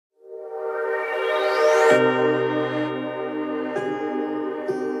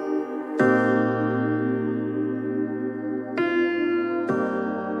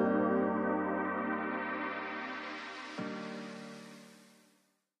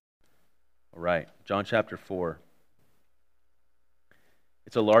Right, John chapter 4.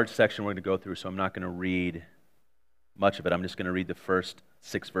 It's a large section we're going to go through, so I'm not going to read much of it. I'm just going to read the first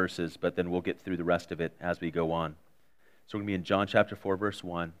 6 verses, but then we'll get through the rest of it as we go on. So we're going to be in John chapter 4, verse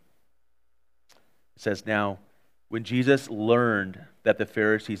 1. It says, "Now, when Jesus learned that the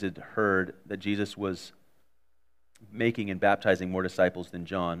Pharisees had heard that Jesus was making and baptizing more disciples than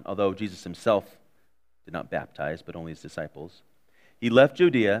John, although Jesus himself did not baptize, but only his disciples, he left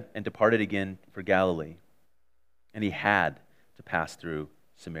Judea and departed again for Galilee, and he had to pass through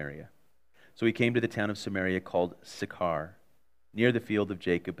Samaria. So he came to the town of Samaria called Sychar, near the field of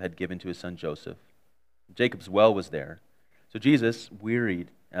Jacob had given to his son Joseph. Jacob's well was there. So Jesus, wearied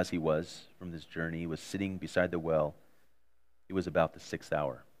as he was from this journey, was sitting beside the well. It was about the 6th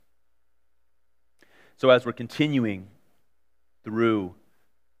hour." So as we're continuing through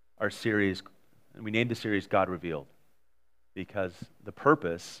our series, and we named the series God Revealed, because the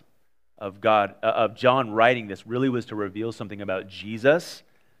purpose of John writing this really was to reveal something about Jesus,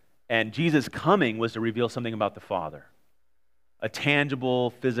 and Jesus coming was to reveal something about the Father, a tangible,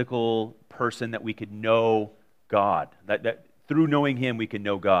 physical person that we could know God, that through knowing him we can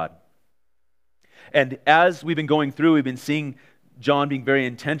know God. And as we've been going through, we've been seeing John being very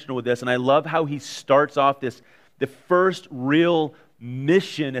intentional with this, and I love how he starts off the first real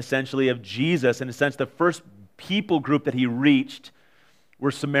mission, essentially, of Jesus. In a sense, the first people group that he reached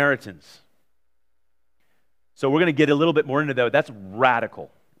were Samaritans. So we're going to get a little bit more into that. That's radical.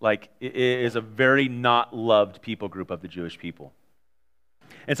 Like, it is a very not loved people group of the Jewish people.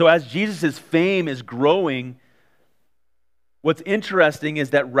 And so as Jesus' fame is growing, what's interesting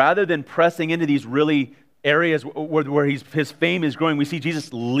is that rather than pressing into these really areas where his fame is growing, we see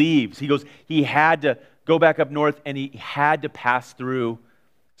Jesus leaves. He had to go back up north, and he had to pass through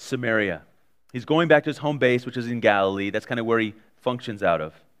Samaria. He's going back to his home base, which is in Galilee. That's kind of where he functions out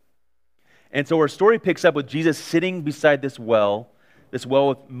of. And so our story picks up with Jesus sitting beside this well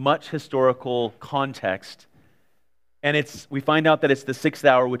with much historical context. And we find out that it's the 6th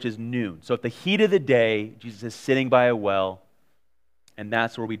hour, which is noon. So at the heat of the day, Jesus is sitting by a well, and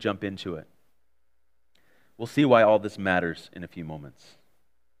that's where we jump into it. We'll see why all this matters in a few moments.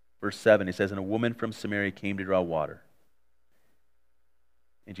 Verse 7, he says, "And a woman from Samaria came to draw water.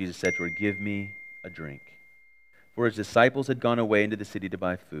 And Jesus said to her, 'Give me a drink.' For his disciples had gone away into the city to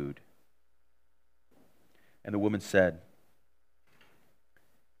buy food. And the woman said,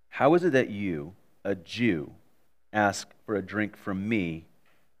 'How is it that you, a Jew, ask for a drink from me,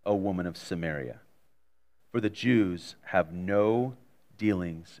 a woman of Samaria? For the Jews have no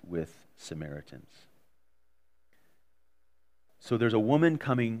dealings with Samaritans.'" So there's a woman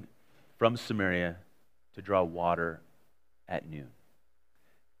coming from Samaria to draw water at noon.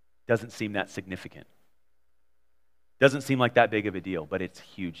 Doesn't seem that significant. Doesn't seem like that big of a deal, but it's a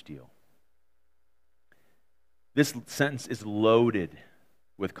huge deal. This sentence is loaded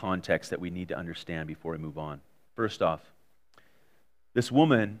with context that we need to understand before we move on. First off, this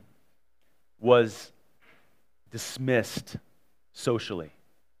woman was dismissed socially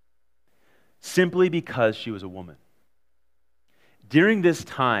simply because she was a woman. During this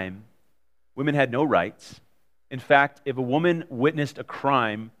time, women had no rights. In fact, if a woman witnessed a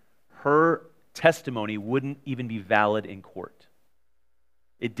crime, her testimony wouldn't even be valid in court.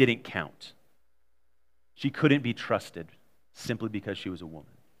 It didn't count. She couldn't be trusted simply because she was a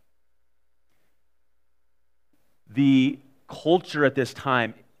woman. The culture at this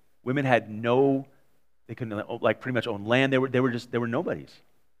time, women had they couldn't pretty much own land. They were nobodies.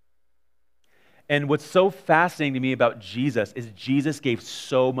 And what's so fascinating to me about Jesus is Jesus gave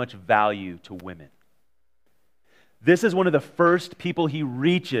so much value to women. This is one of the first people he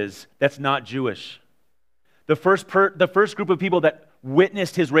reaches that's not Jewish. The first group of people that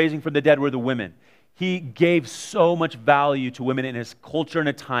witnessed his raising from the dead were the women. He gave so much value to women in his culture in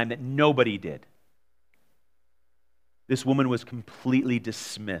a time that nobody did. This woman was completely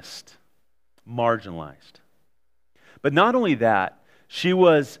dismissed, marginalized. But not only that, she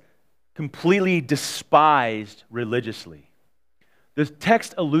was completely despised religiously. The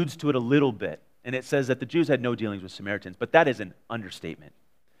text alludes to it a little bit, and it says that the Jews had no dealings with Samaritans, but that is an understatement.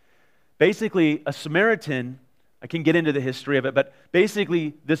 Basically, a Samaritan, I can get into the history of it, but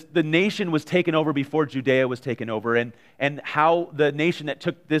basically the nation was taken over before Judea was taken over, and how the nation that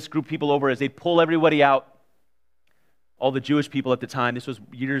took this group of people over is they'd pull everybody out, all the Jewish people at the time, this was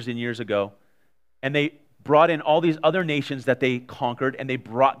years and years ago, and they brought in all these other nations that they conquered, and they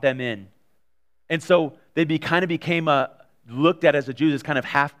brought them in. And so they kind of became looked at as the Jews as kind of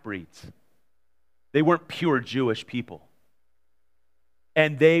half-breeds. They weren't pure Jewish people.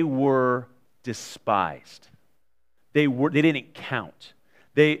 And they were despised. They didn't count.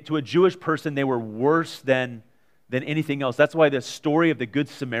 To a Jewish person, they were worse than anything else. That's why the story of the Good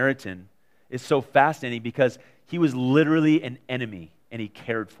Samaritan is so fascinating, because he was literally an enemy and he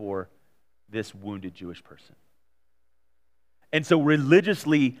cared for this wounded Jewish person. And so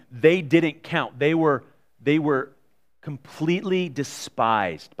religiously, they didn't count. They were completely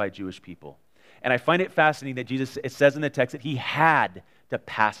despised by Jewish people. And I find it fascinating that Jesus, it says in the text that he had to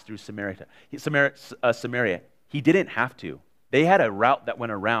pass through Samaria. He didn't have to. They had a route that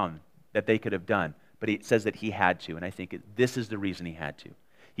went around that they could have done, but it says that he had to. And I think this is the reason he had to.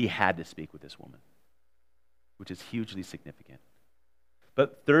 He had to speak with this woman, which is hugely significant.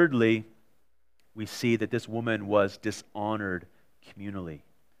 But thirdly, we see that this woman was dishonored communally.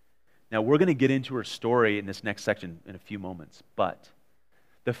 Now, we're going to get into her story in this next section in a few moments, but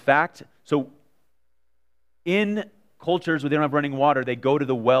so in cultures where they don't have running water, they go to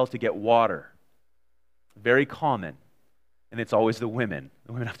the well to get water. Very common. And it's always the women.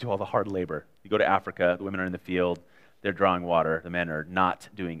 The women have to do all the hard labor. You go to Africa, the women are in the field, they're drawing water. The men are not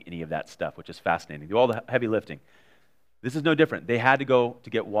doing any of that stuff, which is fascinating. They do all the heavy lifting. This is no different. They had to go to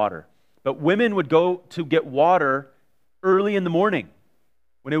get water. But women would go to get water early in the morning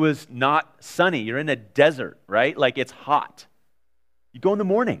when it was not sunny. You're in a desert, right? Like it's hot. You go in the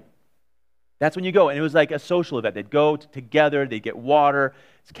morning. That's when you go. And it was like a social event. They'd go together, they'd get water,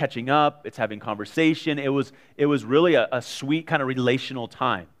 it's catching up, it's having conversation. It was really a sweet kind of relational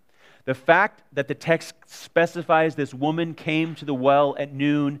time. The fact that the text specifies this woman came to the well at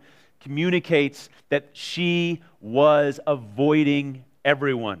noon communicates that she was avoiding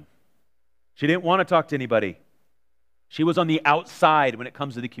everyone. She didn't want to talk to anybody. She was on the outside when it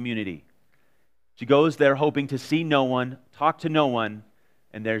comes to the community. She goes there hoping to see no one, talk to no one,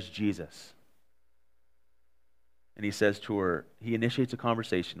 and there's Jesus. And he says to her, he initiates a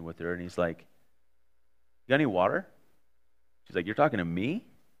conversation with her, and he's like, "You got any water?" She's like, "You're talking to me?"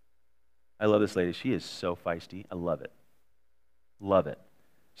 I love this lady. She is so feisty. I love it. Love it.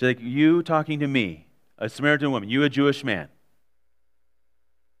 She's like, "You talking to me, a Samaritan woman, you a Jewish man?"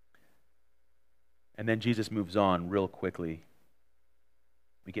 And then Jesus moves on real quickly.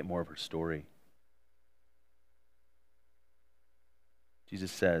 We get more of her story.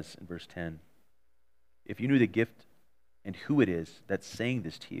 Jesus says in verse 10, "If you knew the gift and who it is that's saying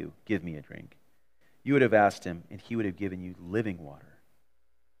this to you, 'Give me a drink,' you would have asked him, and he would have given you living water."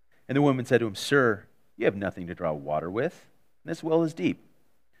 And the woman said to him, "Sir, you have nothing to draw water with, and this well is deep.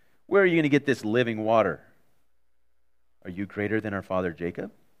 Where are you going to get this living water? Are you greater than our father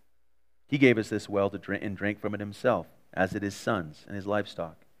Jacob? He gave us this well to drink and drank from it himself, as did his sons and his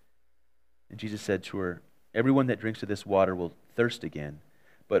livestock." And Jesus said to her, "Everyone that drinks of this water will thirst again,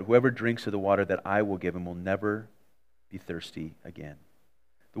 but whoever drinks of the water that I will give him will never be thirsty again.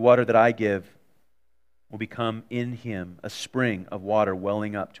 The water that I give will become in him a spring of water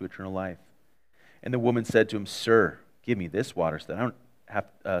welling up to eternal life." And the woman said to him, "Sir, give me this water so that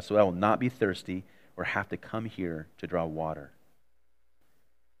I will not be thirsty or have to come here to draw water."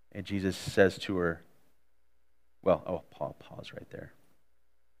 And Jesus says to her, I'll pause right there.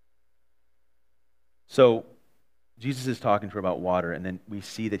 So Jesus is talking to her about water, and then we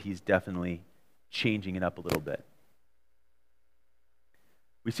see that he's definitely changing it up a little bit.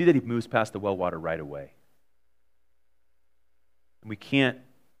 We see that he moves past the well water right away. And we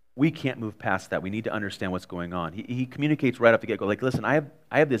can't move past that. We need to understand what's going on. He communicates right off the get-go, like, "Listen, I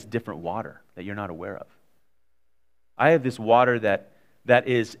have this different water that you're not aware of. I have this water that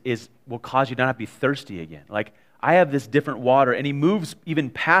will cause you not to be thirsty again. Like, I have this different water." And he moves even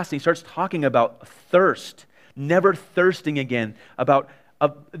past, and he starts talking about thirst, never thirsting again, about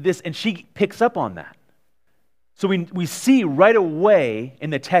this, and she picks up on that. So we see right away in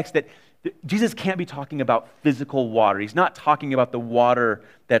the text that Jesus can't be talking about physical water. He's not talking about the water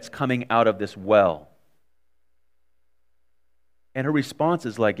that's coming out of this well. And her response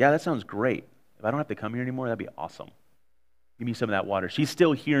is like, "Yeah, that sounds great. If I don't have to come here anymore, that'd be awesome. Give me some of that water." She's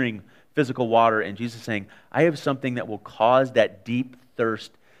still hearing physical water, and Jesus is saying, "I have something that will cause that deep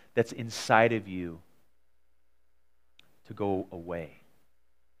thirst that's inside of you to go away."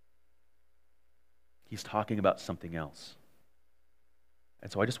 He's talking about something else.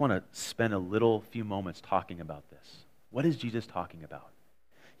 And so I just want to spend a few moments talking about this. What is Jesus talking about?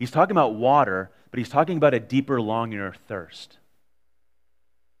 He's talking about water, but he's talking about a deeper longing or thirst.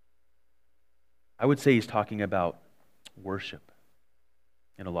 I would say he's talking about worship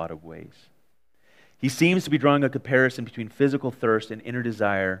in a lot of ways. He seems to be drawing a comparison between physical thirst and inner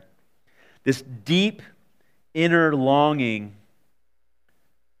desire This deep inner longing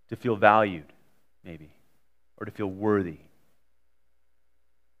to feel valued, maybe, or to feel worthy.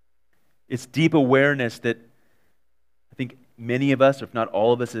 It's deep awareness that I think many of us, if not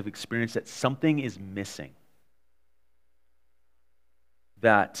all of us, have experienced that something is missing.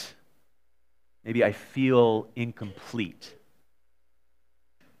 That maybe I feel incomplete.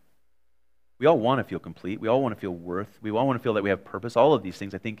 We all want to feel complete. We all want to feel worth. We all want to feel that we have purpose. All of these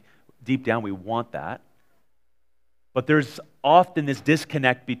things, I think deep down we want that. But there's often this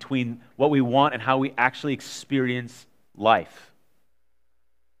disconnect between what we want and how we actually experience life.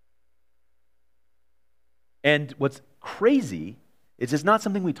 And what's crazy is it's not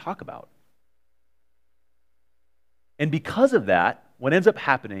something we talk about. And because of that, what ends up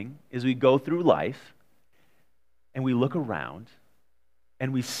happening is we go through life and we look around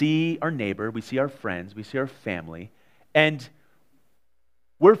and we see our neighbor, we see our friends, we see our family, and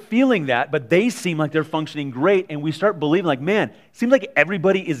we're feeling that, but they seem like they're functioning great, and we start believing like, man, it seems like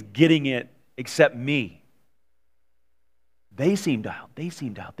everybody is getting it except me. They seem dialed. They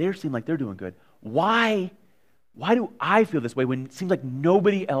seem like they're doing good. Why do I feel this way when it seems like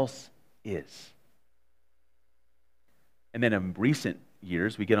nobody else is? And then in recent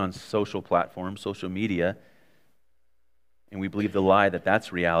years, we get on social platforms, social media, and we believe the lie that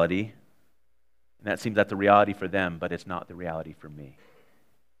that's reality, and that seems that's the reality for them, but it's not the reality for me.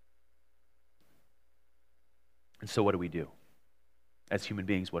 And so what do we do? As human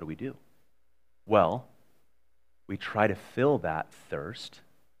beings, what do we do? Well, we try to fill that thirst,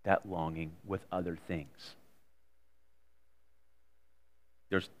 that longing, with other things.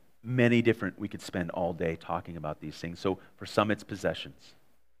 There's many different, we could spend all day talking about these things. So for some, it's possessions.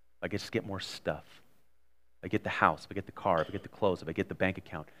 I just get more stuff. I get the house, if I get the car, if I get the clothes, if I get the bank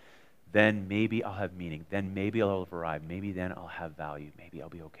account, then maybe I'll have meaning. Then maybe I'll arrive. Maybe then I'll have value. Maybe I'll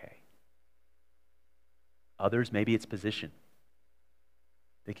be okay. Others, maybe it's position.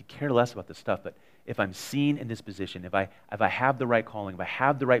 They could care less about the stuff, but if I'm seen in this position, if I have the right calling, if I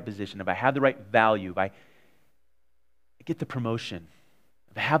have the right position, if I have the right value, if I get the promotion,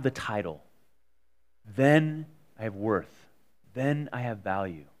 if I have the title, then I have worth. Then I have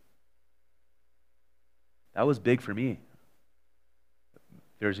value. That was big for me.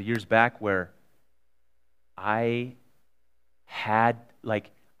 There's years back where I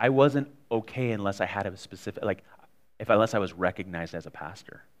wasn't okay unless I had a specific, unless I was recognized as a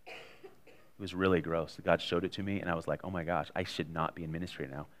pastor. It was really gross. God showed it to me, and I was like, oh my gosh, I should not be in ministry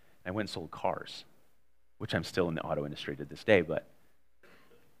now. I went and sold cars, which I'm still in the auto industry to this day, but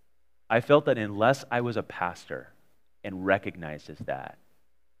I felt that unless I was a pastor and recognized as that,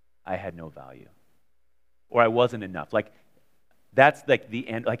 I had no value. Or I wasn't enough. That's the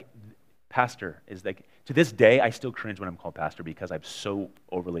end. Pastor is to this day, I still cringe when I'm called pastor because I'm so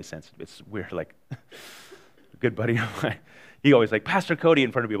overly sensitive. It's weird. A good buddy of mine, he always Pastor Cody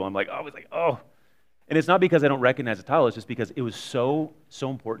in front of people. I'm always oh. And it's not because I don't recognize the title. It's just because it was so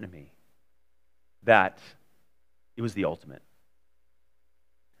important to me that it was the ultimate.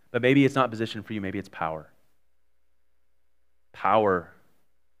 But maybe it's not position for you. Maybe it's power. Power,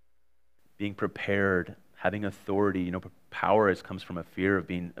 being prepared, having authority. Power comes from a fear of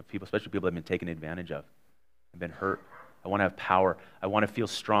people, especially people that have been taken advantage of and been hurt. I want to have power. I want to feel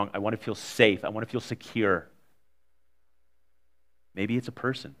strong. I want to feel safe. I want to feel secure. Maybe it's a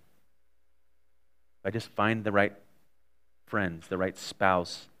person. If I just find the right friends, the right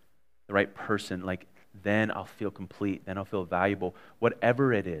spouse, the right person, then I'll feel complete. Then I'll feel valuable.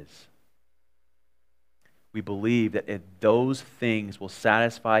 Whatever it is, we believe that if those things will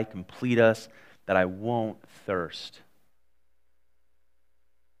satisfy, complete us, that I won't thirst.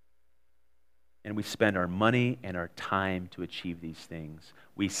 And we spend our money and our time to achieve these things.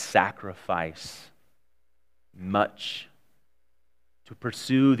 We sacrifice much to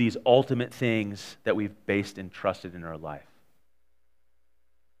pursue these ultimate things that we've based and trusted in our life.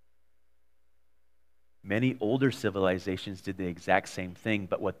 Many older civilizations did the exact same thing,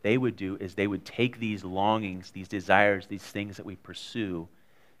 but what they would do is they would take these longings, these desires, these things that we pursue,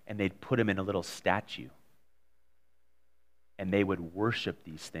 and they'd put them in a little statue. And they would worship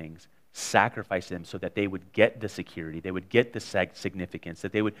these things, sacrifice them so that they would get the security, they would get the significance,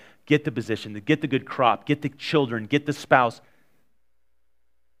 that they would get the position, get the good crop, get the children, get the spouse.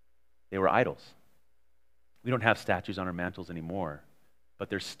 They were idols. We don't have statues on our mantles anymore, but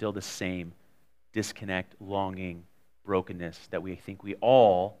there's still the same disconnect, longing, brokenness that we think we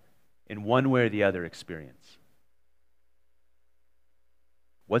all, in one way or the other, experience.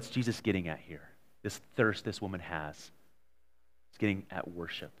 What's Jesus getting at here? This thirst this woman has. It's getting at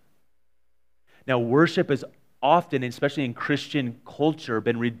worship. Now, worship is often, especially in Christian culture,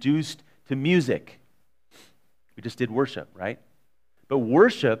 been reduced to music. We just did worship, right? But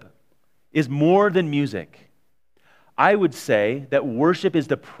worship is more than music. I would say that worship is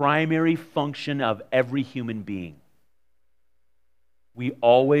the primary function of every human being. We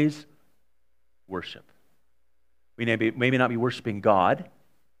always worship. We maybe not be worshiping God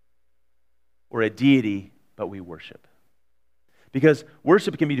or a deity, but we worship. Because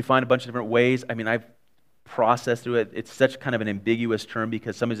worship can be defined a bunch of different ways. I mean, I've processed through it. It's such kind of an ambiguous term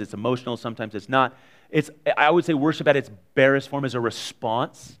because sometimes it's emotional, sometimes it's not. I would say worship at its barest form is a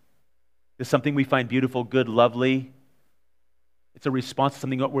response to something we find beautiful, good, lovely. It's a response to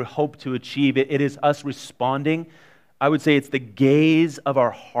something that we hope to achieve. It is us responding. I would say it's the gaze of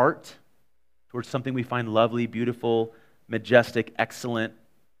our heart towards something we find lovely, beautiful, majestic, excellent,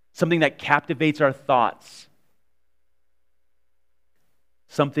 something that captivates our thoughts,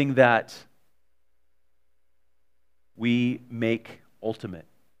 something that we make ultimate,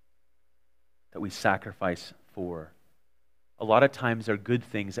 that we sacrifice for. A lot of times they're good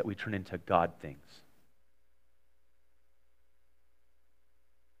things that we turn into God things.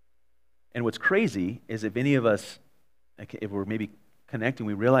 And what's crazy is if any of us, if we're maybe connecting,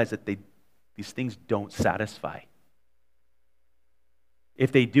 we realize that these things don't satisfy.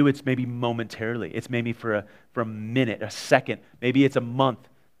 If they do, it's maybe momentarily. It's maybe for a minute, a second. Maybe it's a month.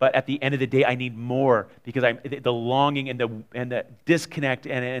 But at the end of the day, I need more because the longing and the disconnect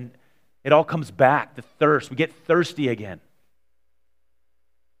and it all comes back. The thirst. We get thirsty again.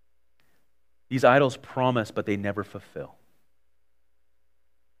 These idols promise, but they never fulfill.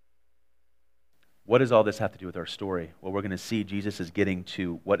 What does all this have to do with our story? Well, we're going to see Jesus is getting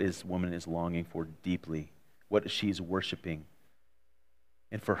to what this woman is longing for deeply, what she's worshiping.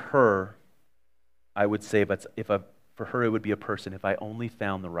 And for her, I would say, for her it would be a person, if I only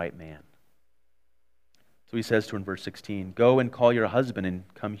found the right man. So he says to her in verse 16, "Go and call your husband and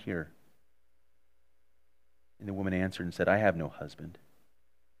come here." And the woman answered and said, "I have no husband."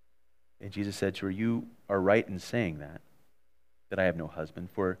 And Jesus said to her, "You are right in saying that I have no husband,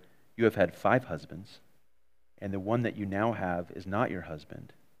 for you have had 5 husbands, and the one that you now have is not your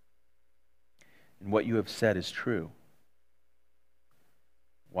husband. And what you have said is true."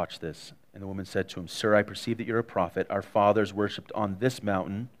 Watch this. And the woman said to him, "Sir, I perceive that you're a prophet. Our fathers worshipped on this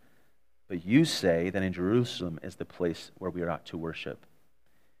mountain, but you say that in Jerusalem is the place where we are ought to worship."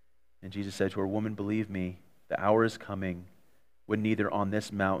 And Jesus said to her, "Woman, believe me, the hour is coming when neither on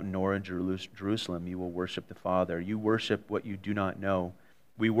this mountain nor in Jerusalem you will worship the Father. You worship what you do not know.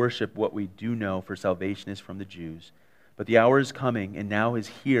 We worship what we do know, for salvation is from the Jews. But the hour is coming, and now is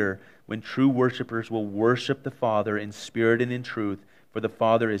here, when true worshipers will worship the Father in spirit and in truth, for the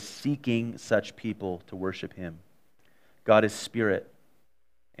Father is seeking such people to worship Him. God is spirit,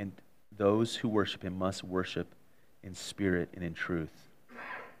 and those who worship Him must worship in spirit and in truth."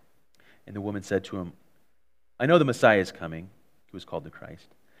 And the woman said to him, "I know the Messiah is coming," who is called the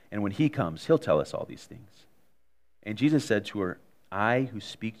Christ, "and when He comes, He'll tell us all these things." And Jesus said to her, "I who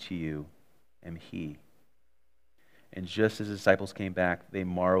speak to you am He." And just as the disciples came back, they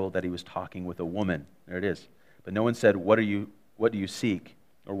marveled that He was talking with a woman. There it is. But no one said, What do you seek?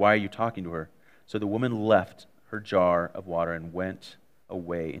 Or why are you talking to her? So the woman left her jar of water and went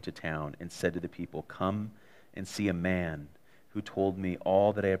away into town and said to the people, "Come and see a man who told me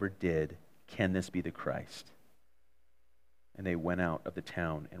all that I ever did. Can this be the Christ?" And they went out of the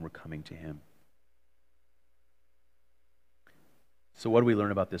town and were coming to Him. So what do we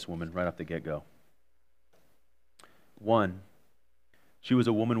learn about this woman right off the get-go? 1, she was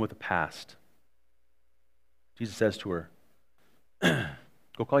a woman with a past. Jesus says to her,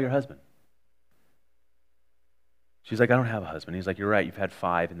 "Go call your husband." She's like, "I don't have a husband." He's like, "You're right, you've had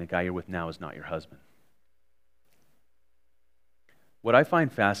 5, and the guy you're with now is not your husband." What I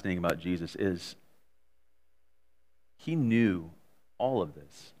find fascinating about Jesus is He knew all of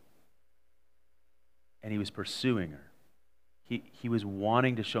this, and He was pursuing her. He was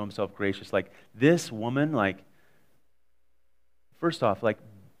wanting to show Himself gracious. Like, this woman, first off,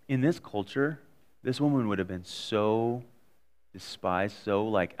 in this culture, this woman would have been so despised,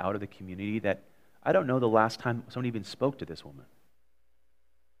 so out of the community, that I don't know the last time somebody even spoke to this woman.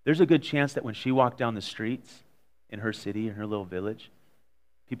 There's a good chance that when she walked down the streets in her city, in her little village,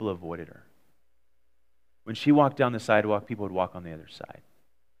 people avoided her. When she walked down the sidewalk, people would walk on the other side.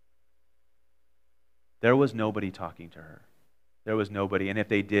 There was nobody talking to her. There was nobody, and if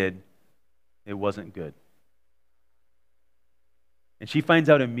they did, it wasn't good. And she finds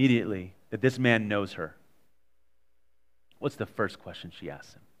out immediately that this man knows her. What's the first question she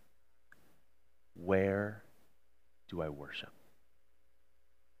asks him? Where do I worship?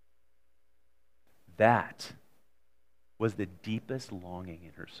 That was the deepest longing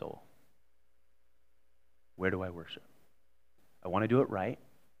in her soul. Where do I worship? I want to do it right.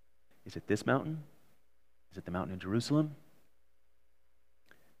 Is it this mountain? Is it the mountain in Jerusalem?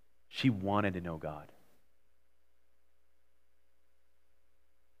 She wanted to know God.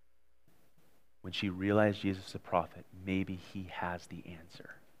 When she realized Jesus is a prophet, maybe he has the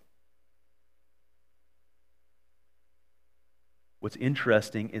answer. What's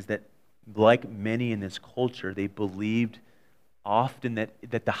interesting is that, like many in this culture, they believed often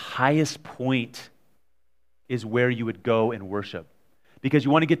that the highest point is where you would go and worship. Because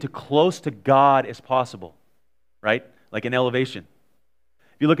you want to get to close to God as possible, right? Like an elevation.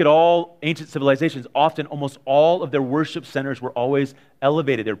 If you look at all ancient civilizations, often almost all of their worship centers were always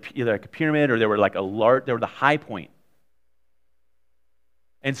elevated. They were either like a pyramid or they were like they were the high point.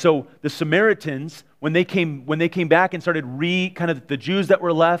 And so the Samaritans, when they came back and started kind of the Jews that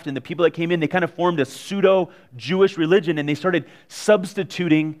were left and the people that came in, they kind of formed a pseudo-Jewish religion, and they started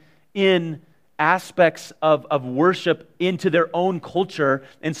substituting in aspects of worship into their own culture.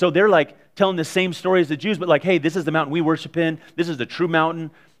 And so they're like telling the same story as the Jews, but like, hey, this is the mountain we worship in, this is the true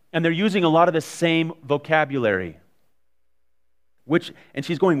mountain. And they're using a lot of the same vocabulary. And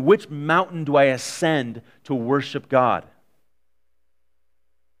she's going, which mountain do I ascend to worship God?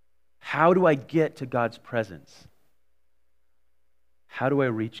 How do I get to God's presence? How do I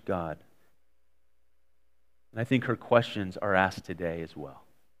reach God? And I think her questions are asked today as well.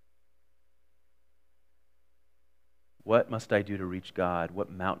 What must I do to reach God?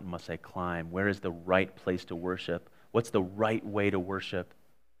 What mountain must I climb? Where is the right place to worship? What's the right way to worship?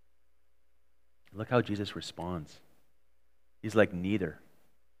 Look how Jesus responds. He's like, neither.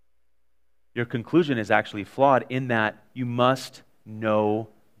 Your conclusion is actually flawed in that you must know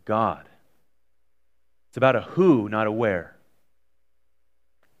God. It's about a who, not a where.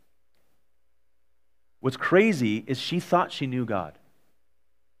 What's crazy is she thought she knew God.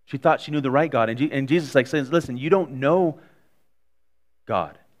 She thought she knew the right God. And Jesus says, listen, you don't know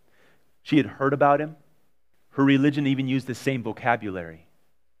God. She had heard about him. Her religion even used the same vocabulary.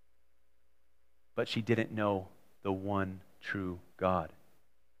 But she didn't know the one true God.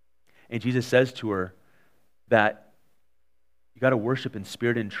 And Jesus says to her that you got to worship in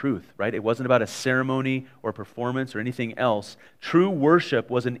spirit and truth, right? It wasn't about a ceremony or performance or anything else. True worship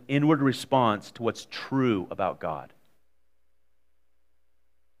was an inward response to what's true about God.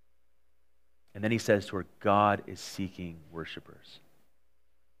 And then he says to her, God is seeking worshipers,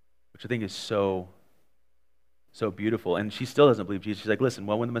 which I think is so beautiful. And she still doesn't believe Jesus. She's like, listen,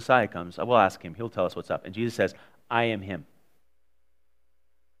 well, when the Messiah comes, I will ask him. He'll tell us what's up. And Jesus says, I am him.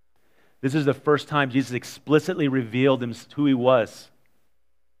 This is the first time Jesus explicitly revealed who he was.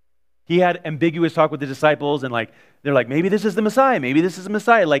 He had ambiguous talk with the disciples, and they're like, maybe this is the Messiah, maybe this is the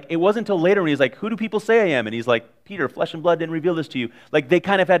Messiah. It wasn't until later when he's like, who do people say I am? And he's like, Peter, flesh and blood didn't reveal this to you. They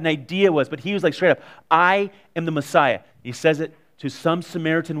kind of had an idea but he was like straight up, I am the Messiah. He says it to some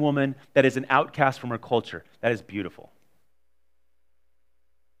Samaritan woman that is an outcast from her culture. That is beautiful.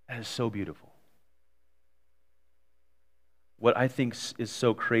 That is so beautiful. What I think is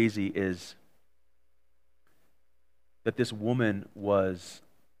so crazy is that this woman was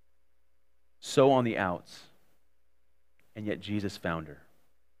so on the outs, and yet Jesus found her.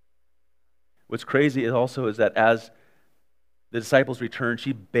 What's crazy is that as the disciples return,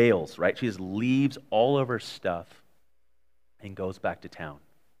 she bails, right? She just leaves all of her stuff and goes back to town.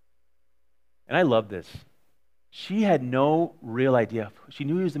 And I love this. She had no real idea. She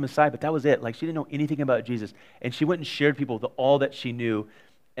knew he was the Messiah, but that was it. She didn't know anything about Jesus. And she went and shared people all that she knew.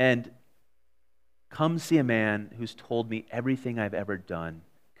 And come see a man who's told me everything I've ever done.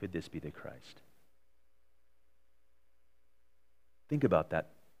 Could this be the Christ? Think about that.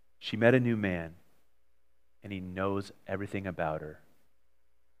 She met a new man, and he knows everything about her,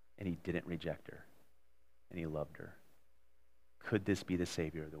 and he didn't reject her, and he loved her. Could this be the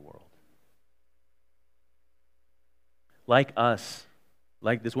Savior of the world? Like us,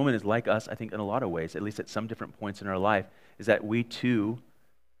 this woman is like us, I think, in a lot of ways, at least at some different points in our life, is that we too,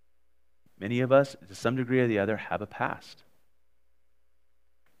 many of us, to some degree or the other, have a past.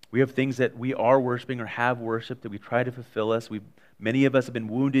 We have things that we are worshiping or have worshiped that we try to fulfill us. Many of us have been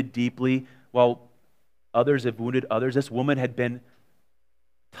wounded deeply, while others have wounded others. This woman had been,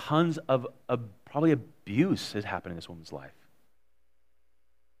 tons of probably abuse has happened in this woman's life.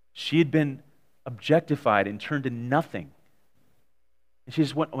 She had been objectified and turned to nothing. And she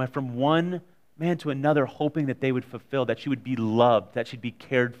just went from one man to another, hoping that they would fulfill, that she would be loved, that she'd be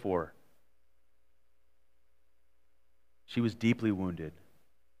cared for. She was deeply wounded.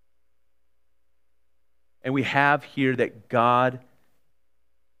 And we have here that God,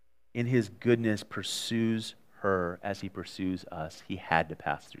 in his goodness, pursues her as he pursues us. He had to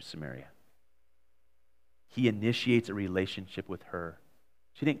pass through Samaria. He initiates a relationship with her.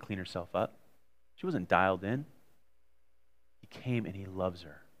 She didn't clean herself up. She wasn't dialed in. He came and he loves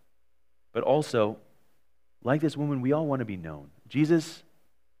her. But also, like this woman, we all want to be known. Jesus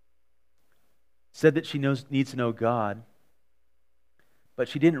said that she needs to know God, but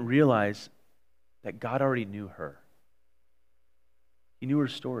she didn't realize that God already knew her. He knew her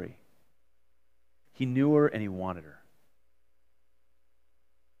story. He knew her and he wanted her.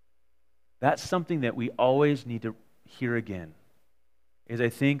 That's something that we always need to hear again. Is I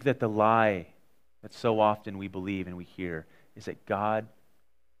think that the lie that so often we believe and we hear is that God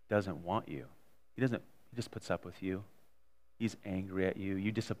doesn't want you. He just puts up with you. He's angry at you.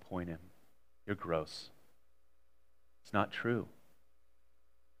 You disappoint him. You're gross. It's not true.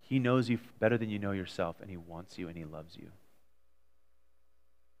 He knows you better than you know yourself, and he wants you and he loves you.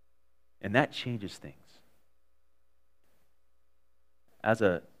 And that changes things. As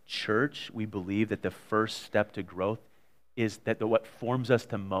a church, we believe that the first step to growth is that what forms us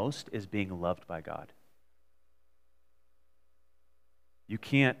the most is being loved by God. You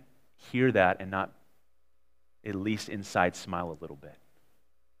can't hear that and not at least inside smile a little bit.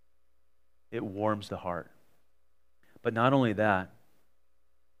 It warms the heart. But not only that,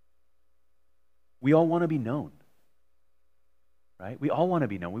 we all want to be known. Right? We all want to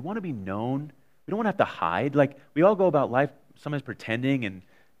be known. We want to be known. We don't want to have to hide. Like, we all go about life sometimes pretending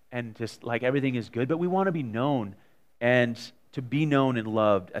and just like everything is good, but we want to be known. And to be known and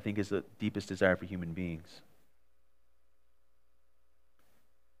loved, I think, is the deepest desire for human beings.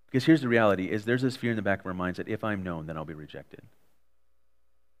 Because here's the reality, is there's this fear in the back of our minds that if I'm known, then I'll be rejected.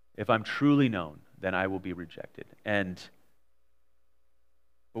 If I'm truly known, then I will be rejected.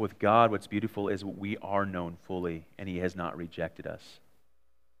 But with God, what's beautiful is we are known fully, and he has not rejected us.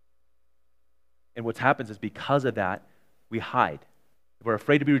 And what happens is because of that, we hide. If we're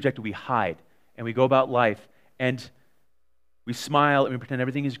afraid to be rejected, we hide. And we go about life, and we smile, and we pretend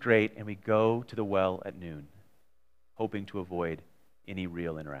everything is great, and we go to the well at noon, hoping to avoid any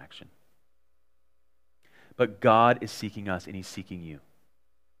real interaction. But God is seeking us, and he's seeking you.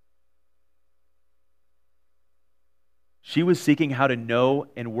 She was seeking how to know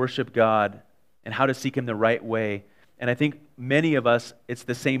and worship God and how to seek him the right way. And I think many of us, it's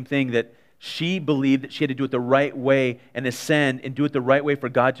the same thing, that she believed that she had to do it the right way and ascend and do it the right way for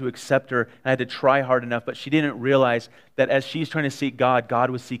God to accept her. And I had to try hard enough, but she didn't realize that as she's trying to seek God, God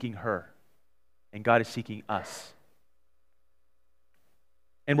was seeking her. And God is seeking us.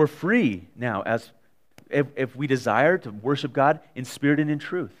 And we're free now as if we desire to worship God in spirit and in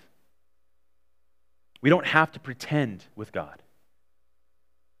truth. We don't have to pretend with God.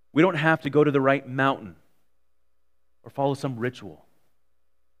 We don't have to go to the right mountain or follow some ritual.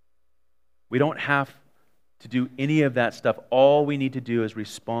 We don't have to do any of that stuff. All we need to do is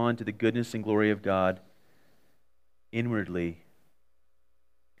respond to the goodness and glory of God inwardly,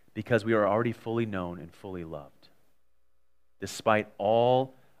 because we are already fully known and fully loved, despite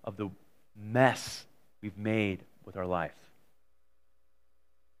all of the mess we've made with our life.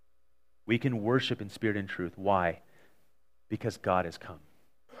 We can worship in spirit and truth. Why? Because God has come.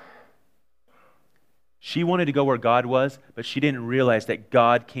 She wanted to go where God was, but she didn't realize that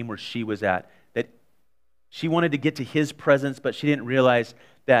God came where she was at. That she wanted to get to his presence, but she didn't realize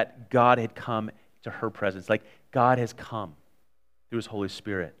that God had come to her presence. Like, God has come through his Holy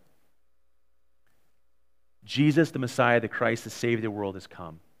Spirit. Jesus, the Messiah, the Christ, the Savior of the world, has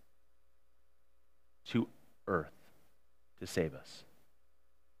come to earth to save us.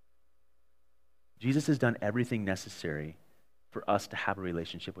 Jesus has done everything necessary for us to have a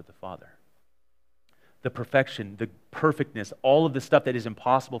relationship with the Father. The perfection, the perfectness, all of the stuff that is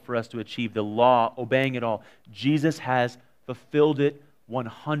impossible for us to achieve, the law, obeying it all, Jesus has fulfilled it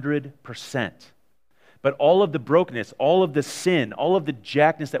 100%. But all of the brokenness, all of the sin, all of the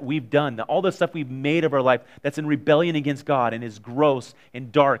jackness that we've done, all the stuff we've made of our life that's in rebellion against God and is gross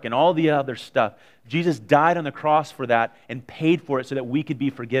and dark and all the other stuff, Jesus died on the cross for that and paid for it so that we could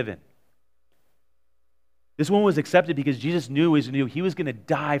be forgiven. This woman was accepted because Jesus knew he was going to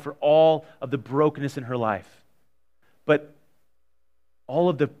die for all of the brokenness in her life. But all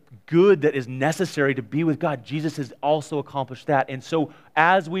of the good that is necessary to be with God, Jesus has also accomplished that. And so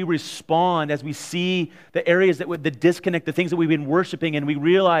as we respond, as we see the areas the disconnect, the things that we've been worshiping, and we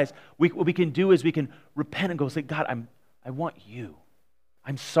realize what we can do is we can repent and go say, God, I want you.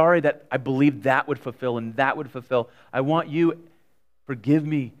 I'm sorry that I believed that would fulfill and that would fulfill. I want you. Forgive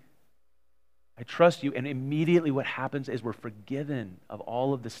me. I trust you. And immediately what happens is we're forgiven of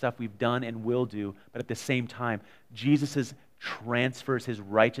all of the stuff we've done and will do. But at the same time, Jesus transfers his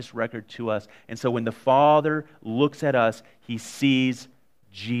righteous record to us. And so when the Father looks at us, he sees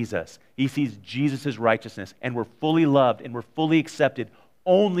Jesus. He sees Jesus' righteousness, and we're fully loved and we're fully accepted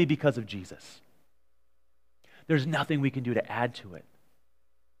only because of Jesus. There's nothing we can do to add to it.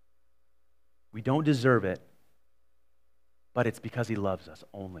 We don't deserve it, but it's because he loves us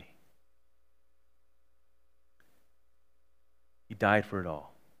only. He died for it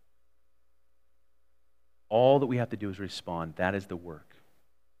all. All that we have to do is respond. That is the work.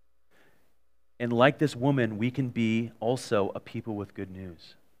 And like this woman, we can be also a people with good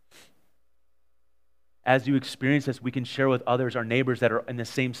news. As you experience this, we can share with others, our neighbors that are in the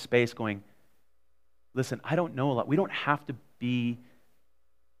same space going, listen, I don't know a lot. We don't have to be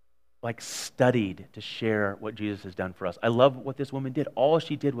like studied to share what Jesus has done for us. I love what this woman did. All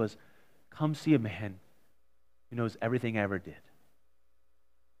she did was come see a man who knows everything I ever did.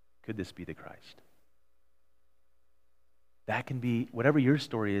 Could this be the Christ? That can be, whatever your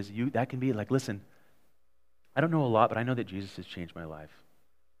story is, that can be like, listen, I don't know a lot, but I know that Jesus has changed my life.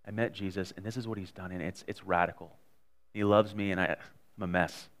 I met Jesus, and this is what he's done, and it's radical. He loves me, and I'm a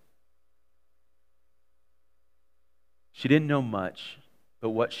mess. She didn't know much,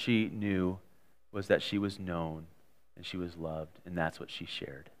 but what she knew was that she was known, and she was loved, and that's what she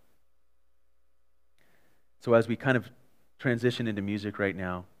shared. So as we kind of transition into music right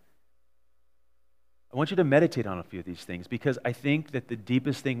now, I want you to meditate on a few of these things, because I think that the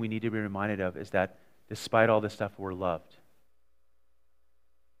deepest thing we need to be reminded of is that despite all this stuff, we're loved.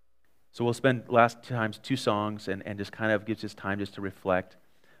 So we'll spend last times 2 songs and just kind of gives us time just to reflect.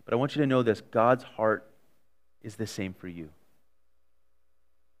 But I want you to know this, God's heart is the same for you.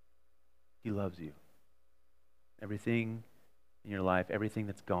 He loves you. Everything in your life, everything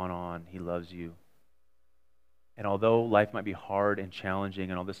that's gone on, he loves you. And although life might be hard and challenging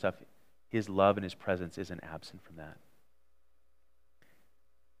and all this stuff, his love and his presence isn't absent from that.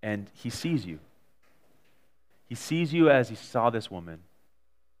 And he sees you. He sees you as he saw this woman.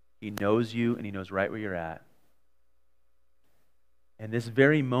 He knows you, and he knows right where you're at. And this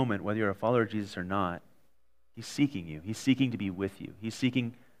very moment, whether you're a follower of Jesus or not, he's seeking you. He's seeking to be with you. He's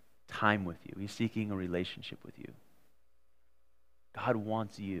seeking time with you. He's seeking a relationship with you. God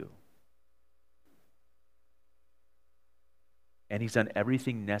wants you. And he's done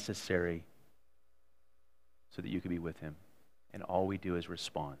everything necessary so that you can be with him. And all we do is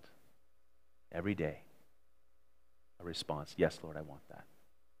respond. Every day. A response. Yes, Lord, I want that.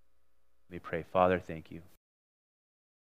 Let me pray. Father, thank you.